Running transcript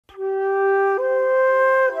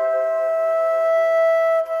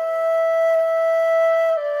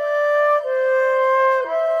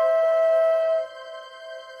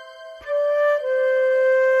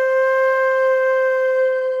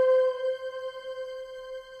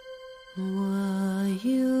Were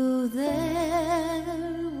you there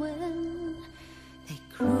when they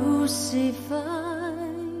crucified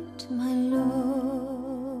my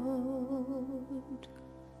Lord?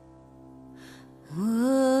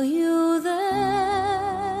 Were you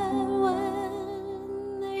there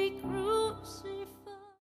when they crucified?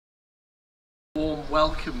 Warm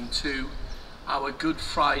welcome to our Good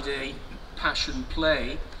Friday Passion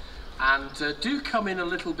Play. And do come in a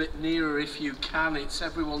little bit nearer if you can.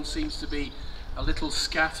 Everyone seems to be a little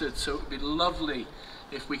scattered, so it would be lovely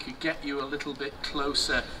if we could get you a little bit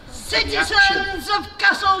closer. Citizens of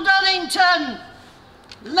Castle Donington,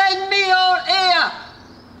 lend me your ear.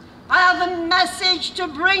 I have a message to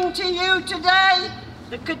bring to you today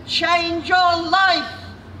that could change your life.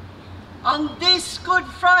 On this Good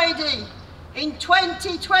Friday in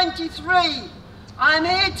 2023, I'm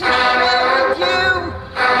here to share with you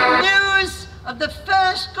the news of the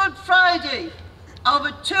first Good Friday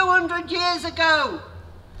over 200 years ago.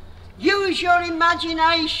 Use your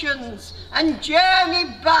imaginations and journey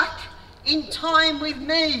back in time with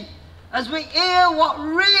me as we hear what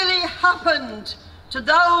really happened to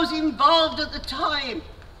those involved at the time.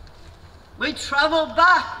 We travel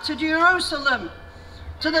back to Jerusalem,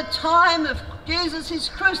 to the time of Jesus'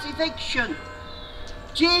 crucifixion.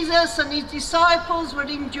 Jesus and his disciples were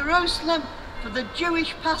in Jerusalem for the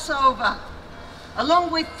Jewish Passover,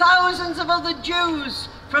 along with thousands of other Jews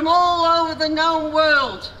from all over the known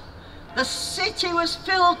world. The city was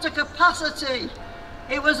filled to capacity.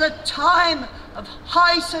 It was a time of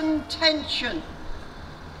heightened tension.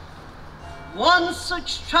 One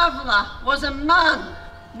such traveller was a man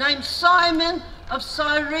named Simon of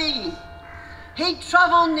Cyrene. He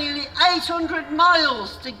travelled nearly 800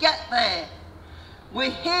 miles to get there. We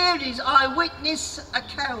hear his eyewitness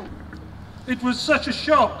account. It was such a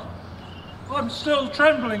shock. I'm still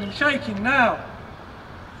trembling and shaking now.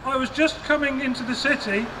 I was just coming into the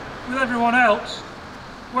city with everyone else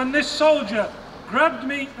when this soldier grabbed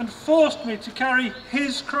me and forced me to carry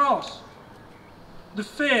his cross. The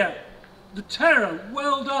fear, the terror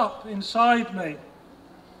welled up inside me.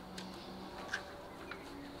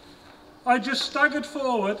 I just staggered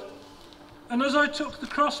forward, and as I took the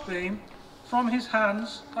crossbeam from his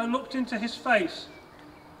hands, I looked into his face,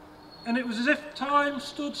 and it was as if time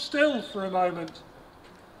stood still for a moment.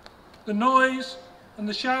 The noise and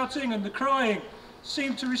the shouting and the crying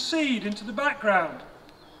seemed to recede into the background,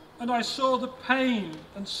 and I saw the pain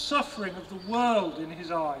and suffering of the world in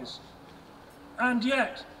his eyes, and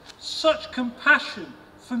yet such compassion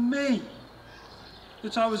for me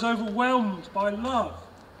that I was overwhelmed by love.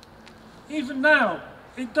 Even now,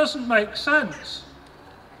 it doesn't make sense.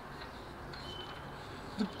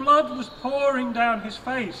 The blood was pouring down his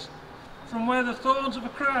face from where the thorns of a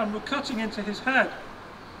crown were cutting into his head.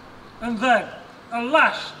 And then a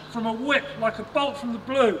lash from a whip like a bolt from the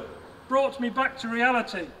blue brought me back to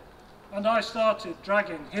reality, and I started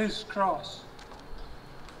dragging his cross.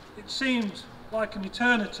 It seemed like an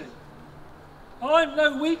eternity. I'm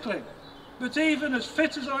no weakling, but even as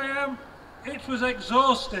fit as I am, it was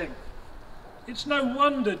exhausting. It's no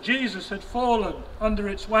wonder Jesus had fallen under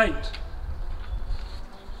its weight.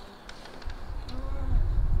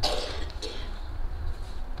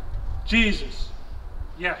 Jesus,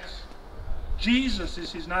 yes, Jesus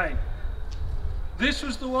is his name. This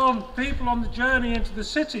was the one people on the journey into the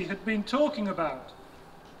city had been talking about.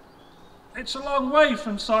 It's a long way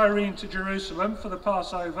from Cyrene to Jerusalem for the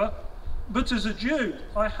Passover, but as a Jew,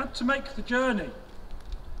 I had to make the journey.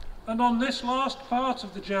 And on this last part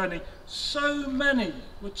of the journey, so many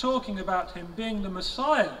were talking about him being the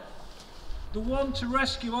Messiah, the one to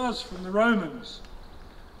rescue us from the Romans.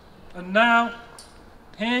 And now,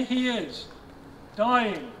 here he is,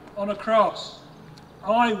 dying on a cross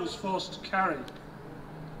I was forced to carry.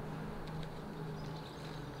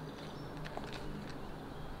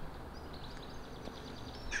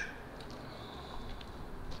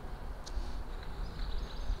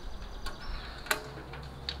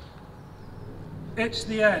 It's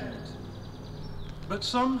the end. But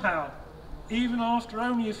somehow, even after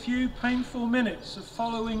only a few painful minutes of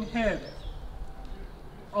following him,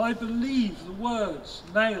 I believe the words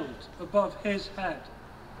nailed above his head.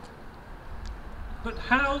 But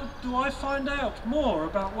how do I find out more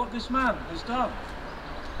about what this man has done?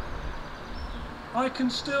 I can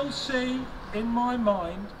still see in my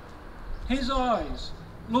mind his eyes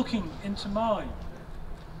looking into mine.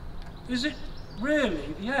 Is it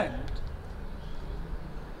really the end?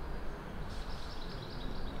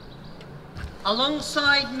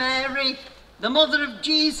 Alongside Mary, the mother of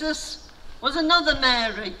Jesus, was another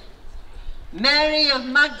Mary, Mary of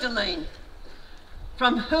Magdalene,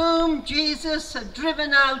 from whom Jesus had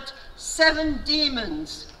driven out 7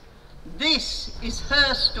 demons. This is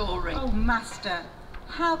her story. Oh, Master,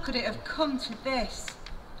 how could it have come to this?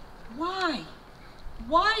 Why?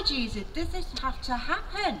 Why, Jesus, did this have to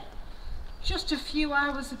happen? Just a few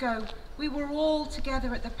hours ago, we were all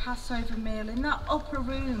together at the Passover meal in that upper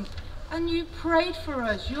room, and you prayed for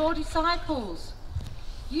us, your disciples.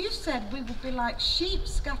 You said we would be like sheep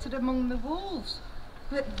scattered among the wolves.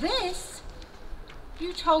 But this,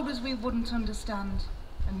 you told us we wouldn't understand,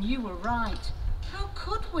 and you were right. How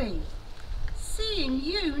could we? Seeing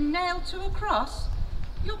you nailed to a cross,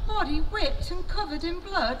 your body whipped and covered in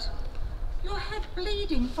blood, your head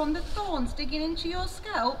bleeding from the thorns digging into your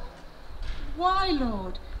scalp. Why,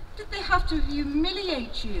 Lord, did they have to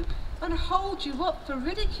humiliate you and hold you up for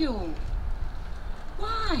ridicule?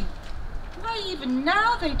 Why? Why even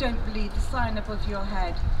now they don't believe the sign above your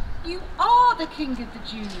head? You are the King of the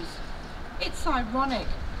Jews. It's ironic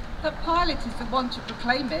that Pilate is the one to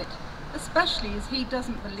proclaim it, especially as he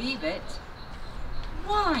doesn't believe it.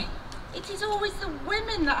 Why? It is always the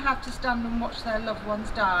women that have to stand and watch their loved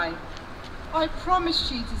ones die. I promise,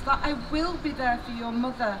 Jesus, that I will be there for your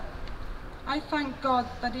mother. I thank God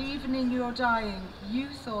that even in your dying, you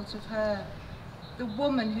thought of her, the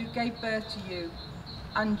woman who gave birth to you,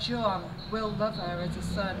 and John will love her as a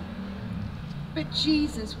son. But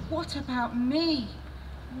Jesus, what about me?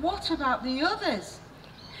 What about the others?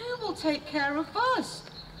 Who will take care of us?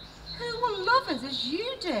 Who will love us as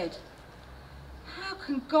you did? How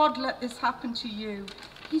can God let this happen to you,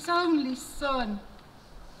 his only son?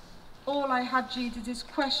 All I have, Jesus, is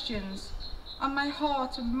questions, and my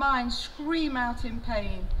heart and mind scream out in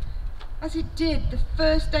pain, as it did the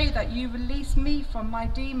first day that you released me from my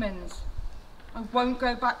demons. I won't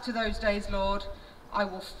go back to those days, Lord. I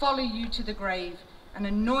will follow you to the grave and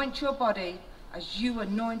anoint your body as you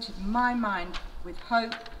anointed my mind with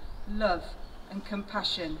hope, love, and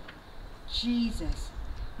compassion. Jesus,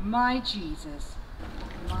 my Saviour.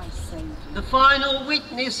 The final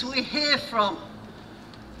witness we hear from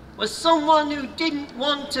was someone who didn't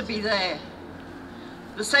want to be there.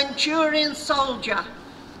 The centurion soldier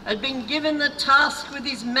had been given the task with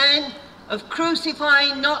his men of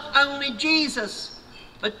crucifying not only Jesus,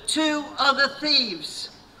 but 2 other thieves,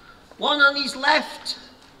 one on his left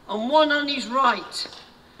and one on his right.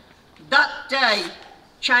 That day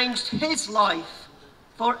changed his life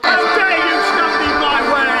forever. How dare you stop in my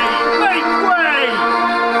way! Make way!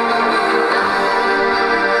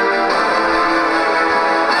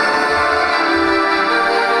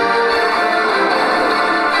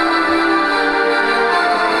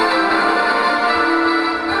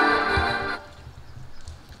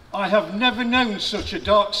 I have never known such a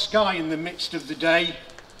dark sky in the midst of the day.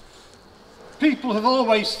 People have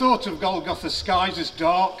always thought of Golgotha skies as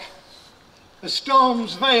dark. A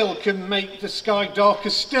storm's veil can make the sky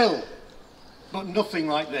darker still, but nothing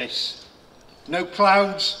like this. No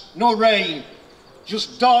clouds, no rain,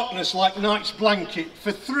 just darkness like night's blanket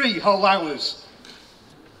for 3 whole hours.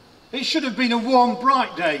 It should have been a warm,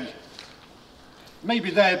 bright day.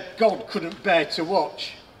 Maybe their God couldn't bear to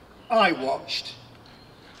watch. I watched.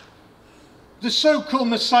 The so-called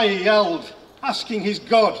Messiah yelled, asking his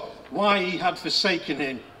God why he had forsaken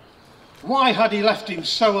him. Why had he left him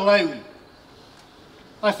so alone?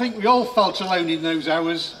 I think we all felt alone in those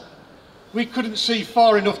hours. We couldn't see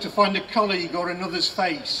far enough to find a colleague or another's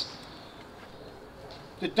face.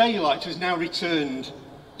 The daylight has now returned.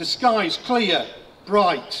 The sky's clear,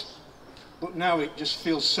 bright, but now it just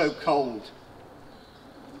feels so cold.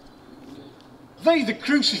 They, the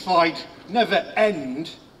crucified, never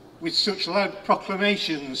end with such loud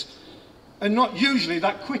proclamations, and not usually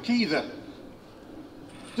that quick either.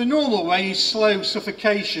 The normal way is slow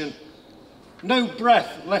suffocation, no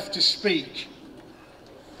breath left to speak.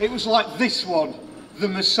 It was like this one, the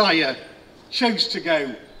Messiah, chose to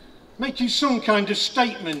go, making some kind of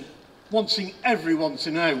statement, wanting everyone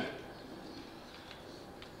to know.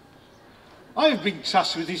 I have been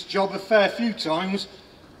tasked with this job a fair few times.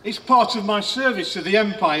 It's part of my service to the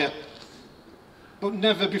Empire, but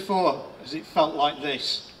never before has it felt like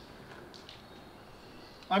this.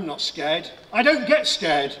 I'm not scared. I don't get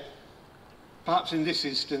scared. Perhaps in this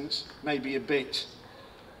instance, maybe a bit.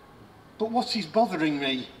 But what is bothering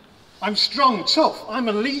me? I'm strong, tough, I'm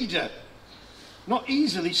a leader. Not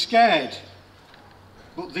easily scared.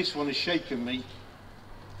 But this one has shaken me.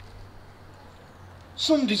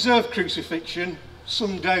 Some deserve crucifixion,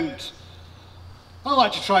 some don't. I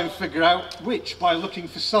like to try and figure out which by looking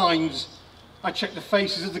for signs. I check the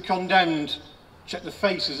faces of the condemned, check the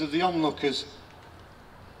faces of the onlookers.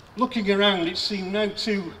 Looking around, it seemed no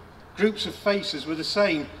 2 groups of faces were the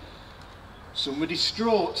same. Some were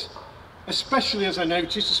distraught, especially as I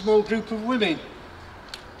noticed a small group of women.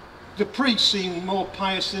 The priest seemed more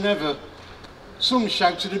pious than ever. Some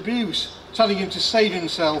shouted abuse, telling him to save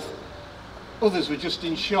himself. Others were just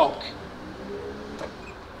in shock.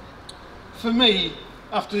 For me,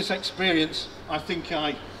 after this experience, I think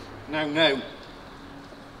I now know.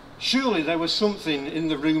 Surely there was something in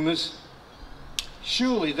the rumours.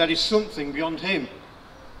 Surely there is something beyond him.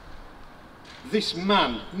 This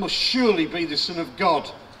man must surely be the Son of God,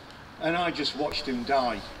 and I just watched him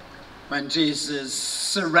die. When Jesus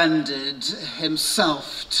surrendered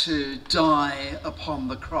himself to die upon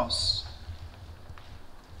the cross,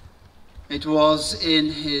 it was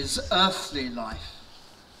in his earthly life,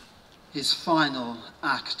 his final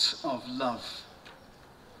act of love.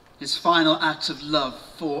 His final act of love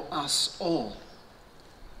for us all.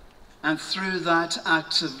 And through that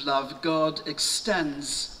act of love, God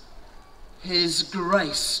extends his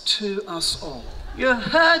grace to us all. You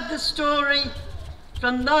heard the story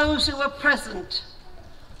from those who were present.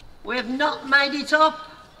 We have not made it up.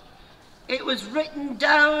 It was written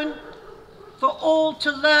down for all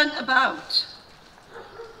to learn about.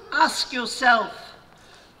 Ask yourself,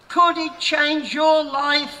 could it change your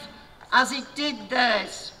life as it did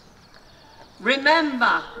theirs?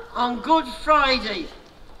 Remember, on Good Friday,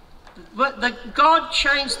 that God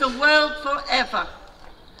changed the world forever.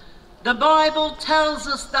 The Bible tells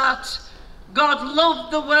us that God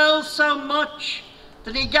loved the world so much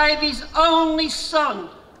that he gave his only Son,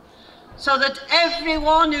 so that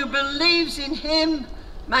everyone who believes in him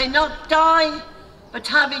may not die, but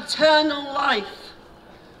have eternal life.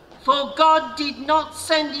 For God did not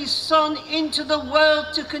send his Son into the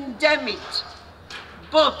world to condemn it,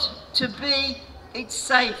 but to be its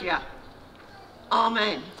Saviour.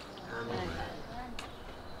 Amen. Amen.